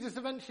that Jesus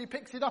eventually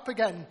picks it up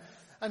again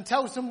and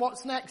tells them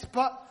what's next.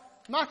 But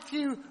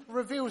Matthew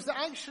reveals that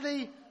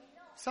actually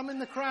some in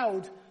the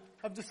crowd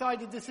have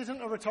decided this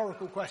isn't a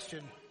rhetorical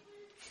question.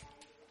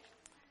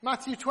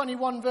 Matthew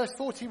 21 verse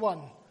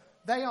 41.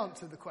 They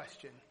answer the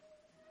question.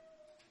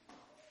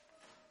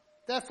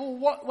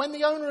 Therefore, when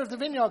the owner of the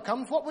vineyard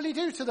comes, what will he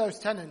do to those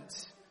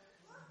tenants?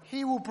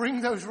 He will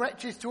bring those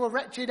wretches to a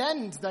wretched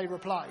end, they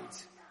replied.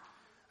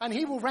 And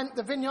he will rent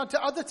the vineyard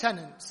to other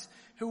tenants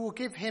who will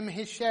give him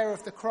his share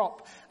of the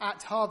crop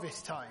at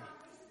harvest time.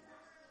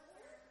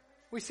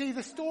 We see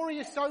the story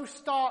is so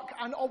stark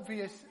and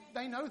obvious,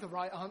 they know the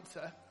right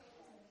answer.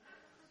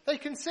 They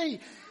can see.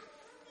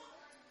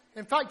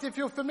 In fact, if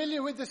you're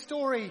familiar with the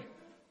story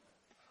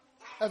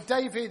of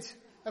David,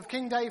 of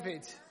King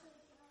David,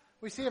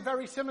 we see a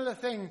very similar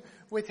thing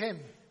with him.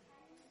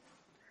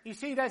 You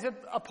see, there's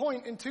a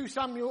point in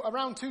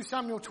around 2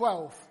 Samuel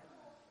 12,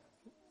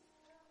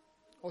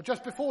 or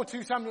just before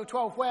 2 Samuel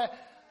 12, where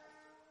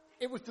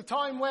it was the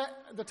time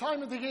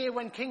of the year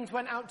when kings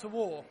went out to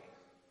war.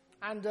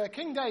 And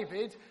King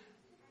David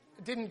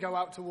didn't go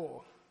out to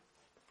war.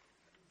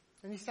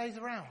 And he stays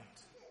around.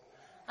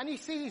 And he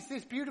sees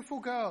this beautiful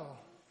girl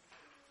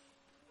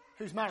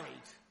who's married.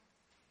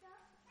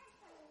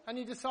 And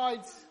he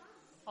decides,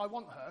 I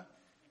want her.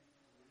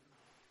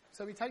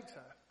 So he takes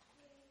her.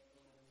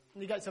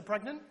 And he gets her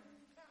pregnant.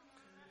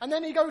 And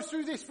then he goes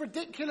through this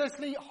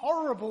ridiculously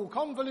horrible,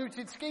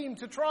 convoluted scheme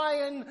to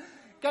try and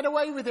get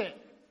away with it.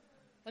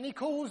 And he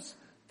calls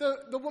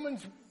the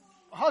woman's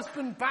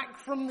husband back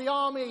from the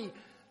army.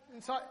 And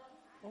it's like,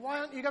 well, why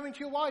aren't you going to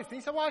your wife? And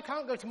he said, well, I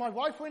can't go to my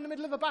wife. We're in the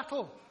middle of a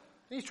battle.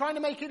 And he's trying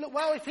to make it look,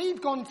 well, if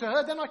he'd gone to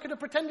her, then I could have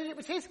pretended it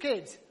was his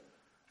kid.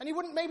 And he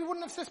wouldn't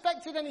have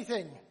suspected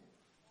anything.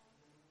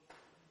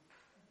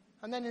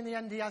 And then in the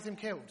end, he has him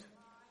killed.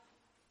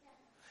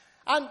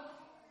 And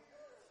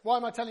why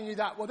am I telling you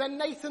that? Well, then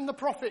Nathan the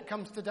prophet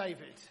comes to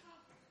David.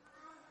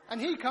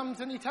 And he comes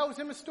and he tells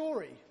him a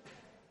story.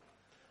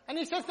 And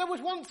he says there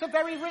was once a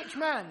very rich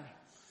man.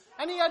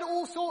 And he had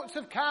all sorts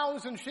of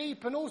cows and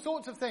sheep and all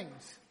sorts of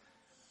things.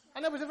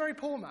 And there was a very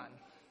poor man.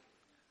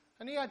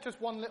 And he had just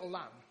one little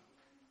lamb.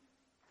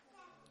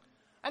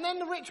 And then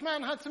the rich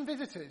man had some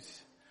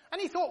visitors.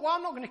 And he thought, well,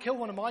 I'm not going to kill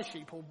one of my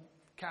sheep or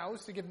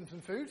cows to give them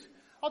some food.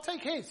 I'll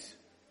take his.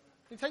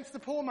 He takes the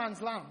poor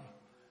man's lamb.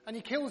 And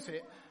he kills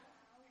it.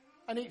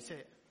 And eats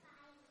it.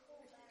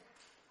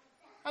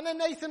 And then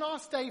Nathan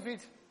asked David,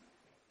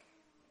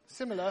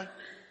 similar,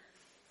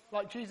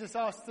 like Jesus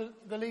asked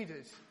the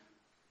leaders,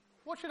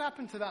 what should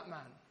happen to that man?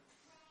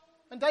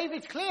 And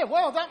David's clear,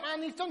 well, that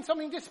man, he's done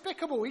something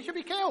despicable. He should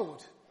be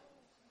killed.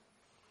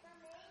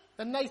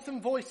 Then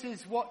Nathan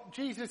voices what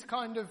Jesus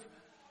kind of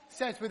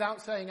says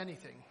without saying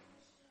anything.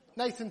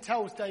 Nathan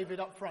tells David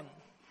up front,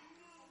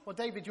 well,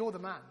 David, you're the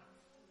man.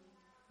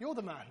 You're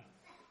the man.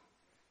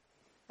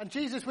 And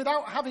Jesus,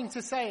 without having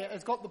to say it,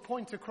 has got the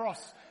point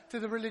across to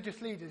the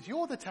religious leaders.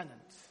 You're the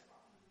tenants.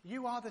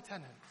 You are the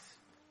tenants.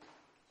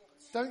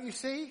 Don't you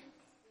see?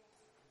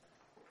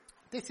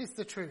 This is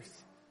the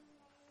truth.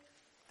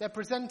 They're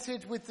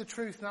presented with the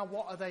truth. Now,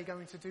 what are they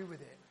going to do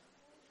with it?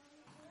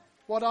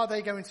 What are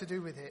they going to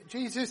do with it?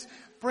 Jesus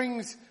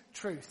brings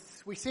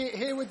truth. We see it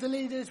here with the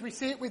leaders. We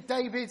see it with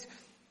David.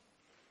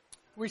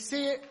 We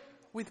see it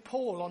with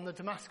Paul on the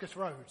Damascus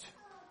Road.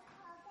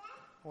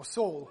 Or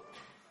Saul,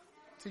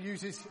 to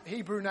use his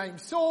Hebrew name.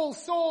 Saul,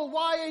 Saul,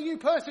 why are you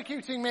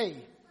persecuting me?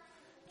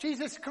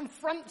 Jesus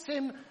confronts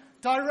him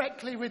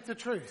directly with the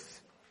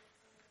truth.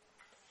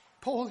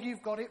 Paul,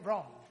 you've got it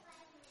wrong.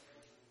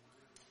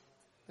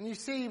 And you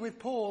see with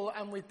Paul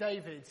and with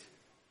David,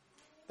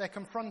 they're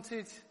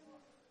confronted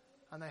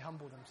and they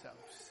humble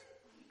themselves.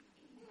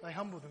 They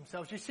humble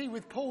themselves. You see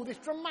with Paul this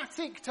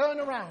dramatic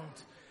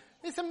turnaround.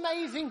 This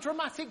amazing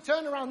dramatic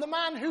turnaround. The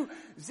man who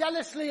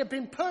zealously had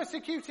been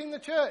persecuting the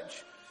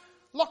church,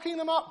 locking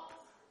them up,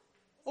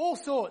 all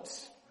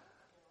sorts,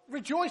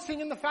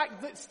 rejoicing in the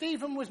fact that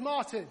Stephen was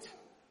martyred.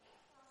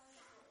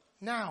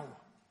 Now,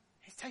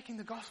 he's taking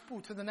the gospel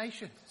to the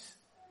nations.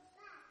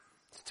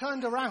 It's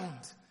turned around.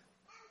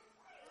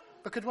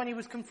 Because when he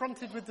was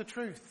confronted with the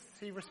truth,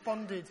 he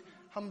responded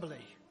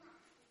humbly.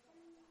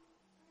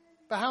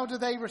 But how do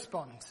they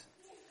respond?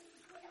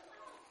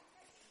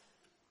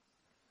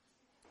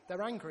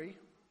 They're angry.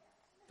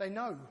 They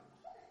know.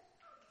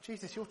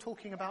 Jesus, you're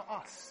talking about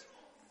us.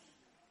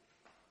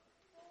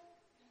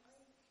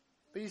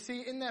 But you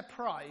see, in their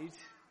pride,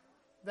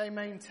 they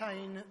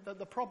maintain that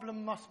the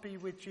problem must be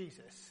with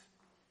Jesus.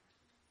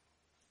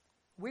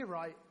 We're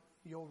right,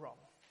 you're wrong.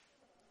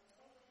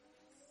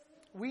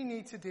 We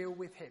need to deal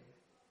with him. In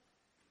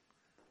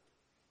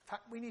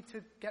fact, we need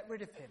to get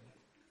rid of him.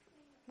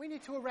 We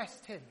need to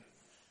arrest him.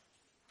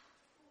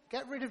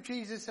 Get rid of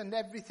Jesus and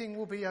everything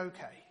will be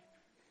okay.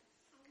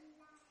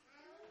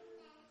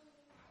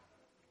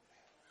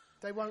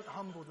 They won't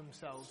humble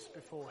themselves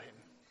before him.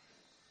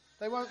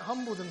 They won't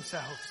humble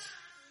themselves.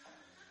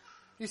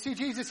 You see,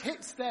 Jesus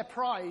hits their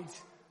pride.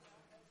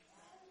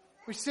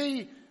 We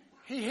see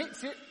he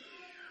hits it.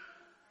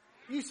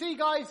 You see,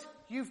 guys,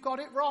 you've got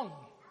it wrong.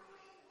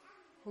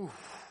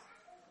 Oof.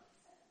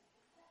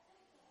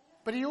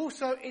 But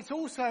it's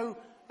also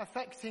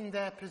affecting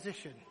their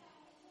position.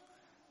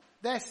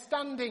 Their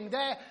standing,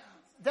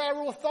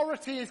 their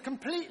authority is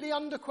completely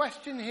under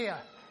question here.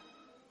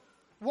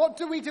 What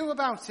do we do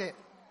about it?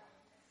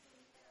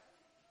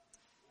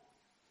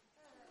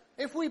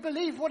 If we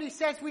believe what he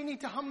says, we need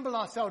to humble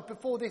ourselves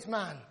before this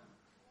man,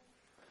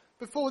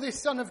 before this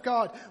Son of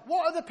God.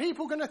 What are the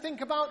people going to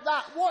think about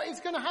that? What is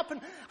going to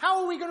happen?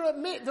 How are we going to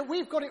admit that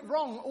we've got it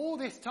wrong all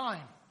this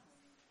time?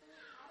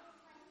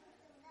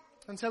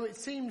 And so it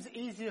seems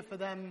easier for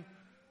them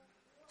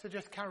to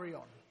just carry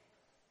on.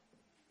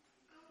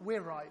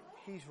 We're right,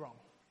 he's wrong.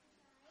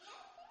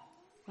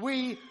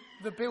 We,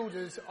 the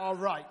builders, are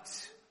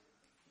right.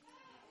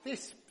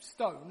 This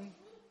stone,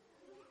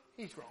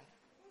 he's wrong.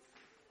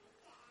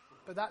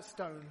 But that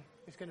stone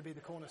is going to be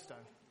the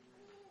cornerstone.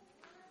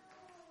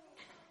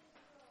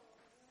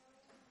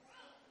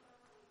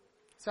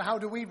 So how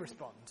do we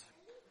respond?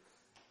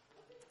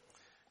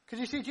 Because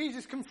you see,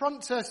 Jesus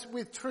confronts us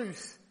with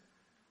truth.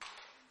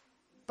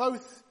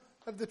 Both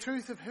of the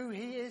truth of who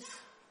he is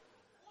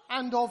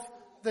and of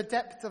the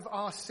depth of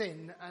our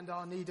sin and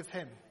our need of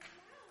him.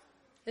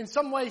 In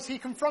some ways, he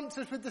confronts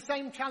us with the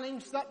same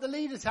challenge that the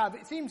leaders have.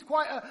 It seems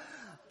quite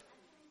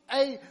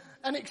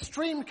an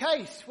extreme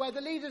case where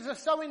the leaders are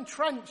so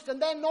entrenched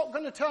and they're not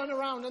going to turn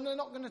around and they're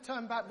not going to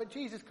turn back. But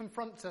Jesus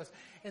confronts us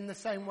in the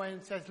same way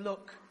and says,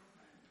 look,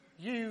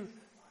 you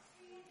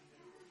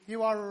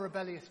are a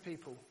rebellious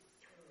people.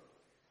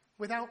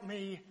 Without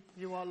me,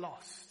 you are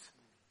lost.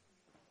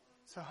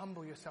 So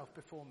humble yourself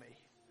before me.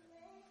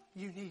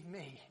 You need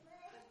me,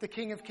 the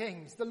King of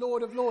Kings, the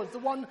Lord of Lords, the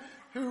one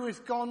who has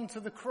gone to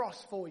the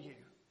cross for you.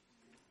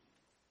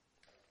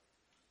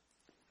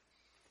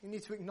 You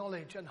need to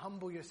acknowledge and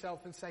humble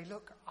yourself and say,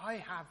 look, I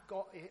have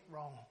got it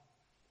wrong.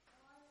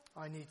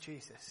 I need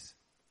Jesus.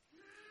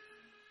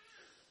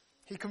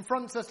 He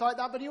confronts us like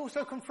that, but he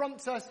also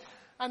confronts us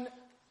and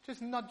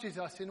just nudges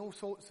us in all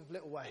sorts of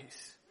little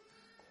ways.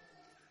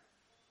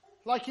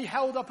 Like he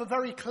held up a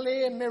very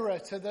clear mirror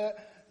to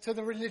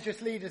the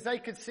religious leaders. They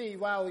could see,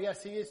 wow,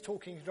 yes, he is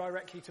talking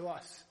directly to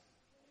us.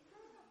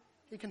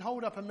 He can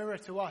hold up a mirror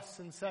to us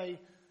and say,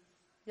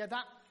 yeah,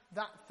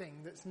 that thing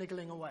that's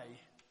niggling away,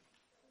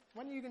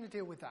 when are you going to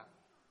deal with that?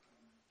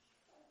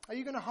 Are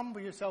you going to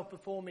humble yourself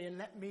before me and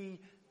let me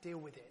deal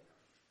with it?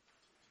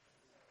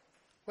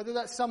 Whether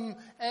that's some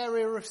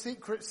area of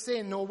secret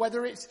sin or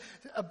whether it's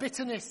a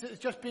bitterness that's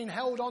just been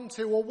held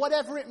onto or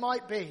whatever it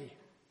might be.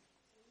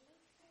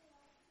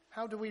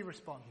 How do we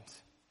respond?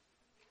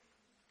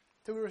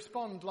 Do we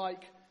respond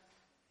like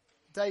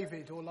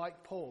David or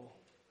like Paul,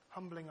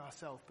 humbling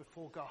ourselves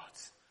before God?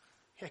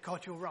 Yeah,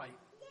 God, you're right.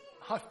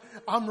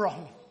 I'm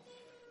wrong.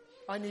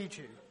 I need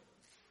you.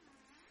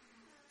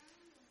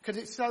 Because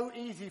it's so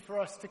easy for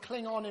us to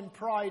cling on in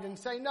pride and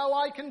say, no,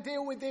 I can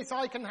deal with this,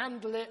 I can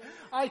handle it,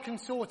 I can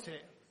sort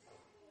it.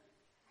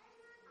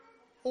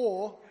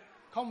 Or,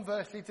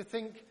 conversely, to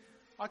think,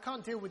 I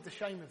can't deal with the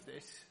shame of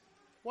this.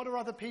 What are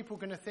other people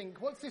going to think?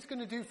 What's this going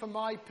to do for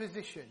my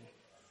position?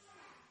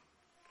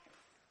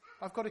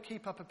 I've got to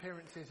keep up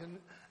appearances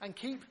and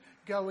keep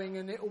going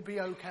and it will be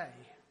okay.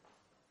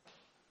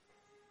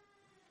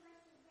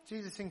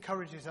 Jesus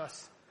encourages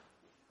us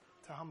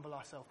to humble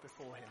ourselves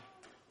before him,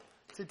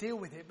 to deal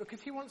with it,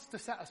 because he wants to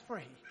set us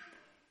free.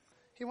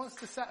 He wants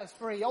to set us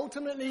free.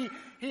 Ultimately,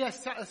 he has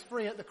set us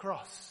free at the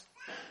cross.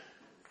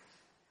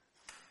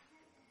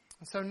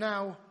 And so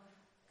now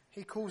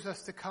he calls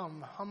us to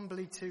come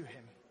humbly to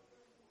him.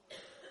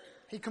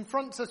 He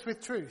confronts us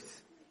with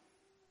truth.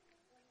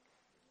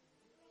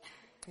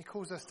 He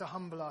calls us to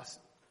humble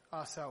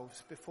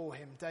ourselves before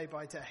him day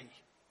by day,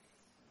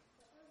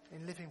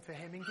 in living for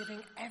him, in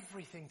giving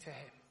everything to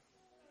him.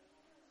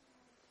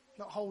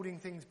 Not holding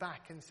things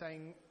back and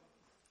saying,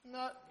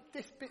 no,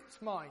 this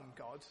bit's mine,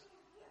 God.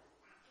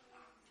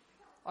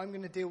 I'm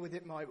going to deal with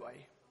it my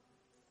way.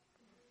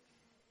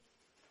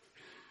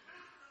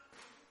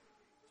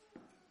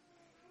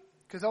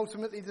 Because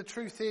ultimately the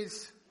truth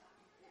is,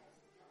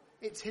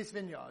 it's his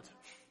vineyard.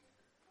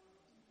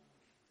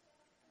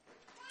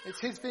 It's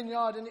his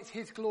vineyard and it's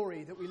his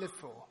glory that we live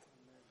for.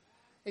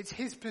 It's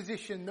his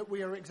position that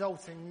we are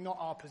exalting, not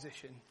our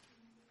position.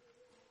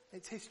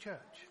 It's his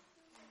church.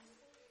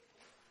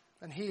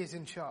 And he is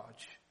in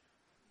charge,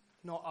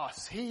 not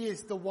us. He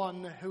is the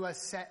one who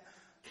has set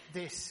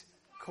this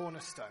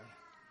cornerstone.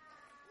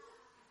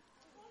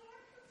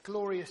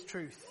 Glorious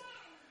truth.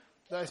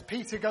 That as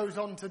Peter goes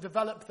on to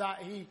develop that,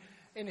 he,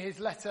 in his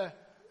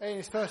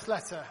first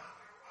letter,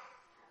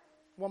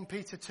 1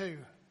 Peter 2,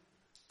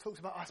 talks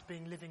about us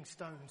being living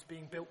stones,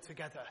 being built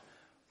together,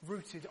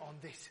 rooted on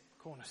this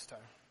cornerstone.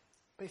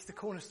 But it's the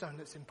cornerstone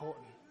that's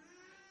important.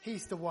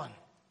 He's the one.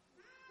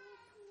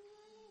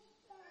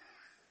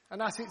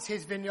 And as it's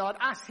his vineyard,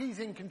 as he's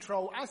in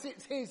control, as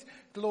it's his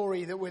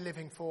glory that we're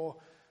living for,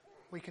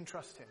 we can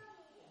trust him.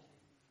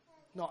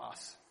 Not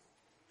us.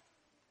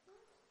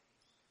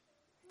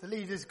 The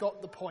leaders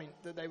got the point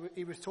that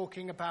he was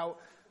talking about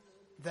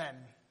them.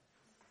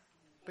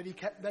 But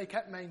they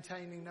kept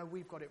maintaining, no,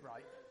 we've got it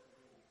right.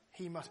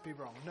 He must be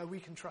wrong. No, we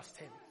can trust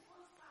him.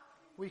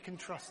 We can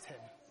trust him.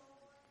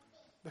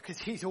 Because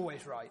he's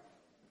always right.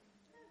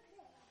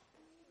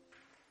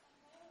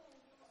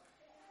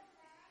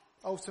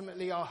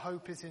 Ultimately, our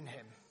hope is in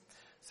him.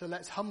 So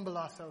let's humble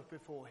ourselves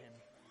before him.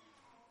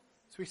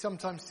 So we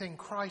sometimes sing,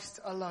 Christ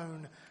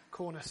alone,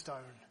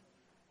 cornerstone.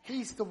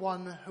 He's the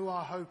one who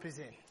our hope is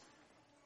in.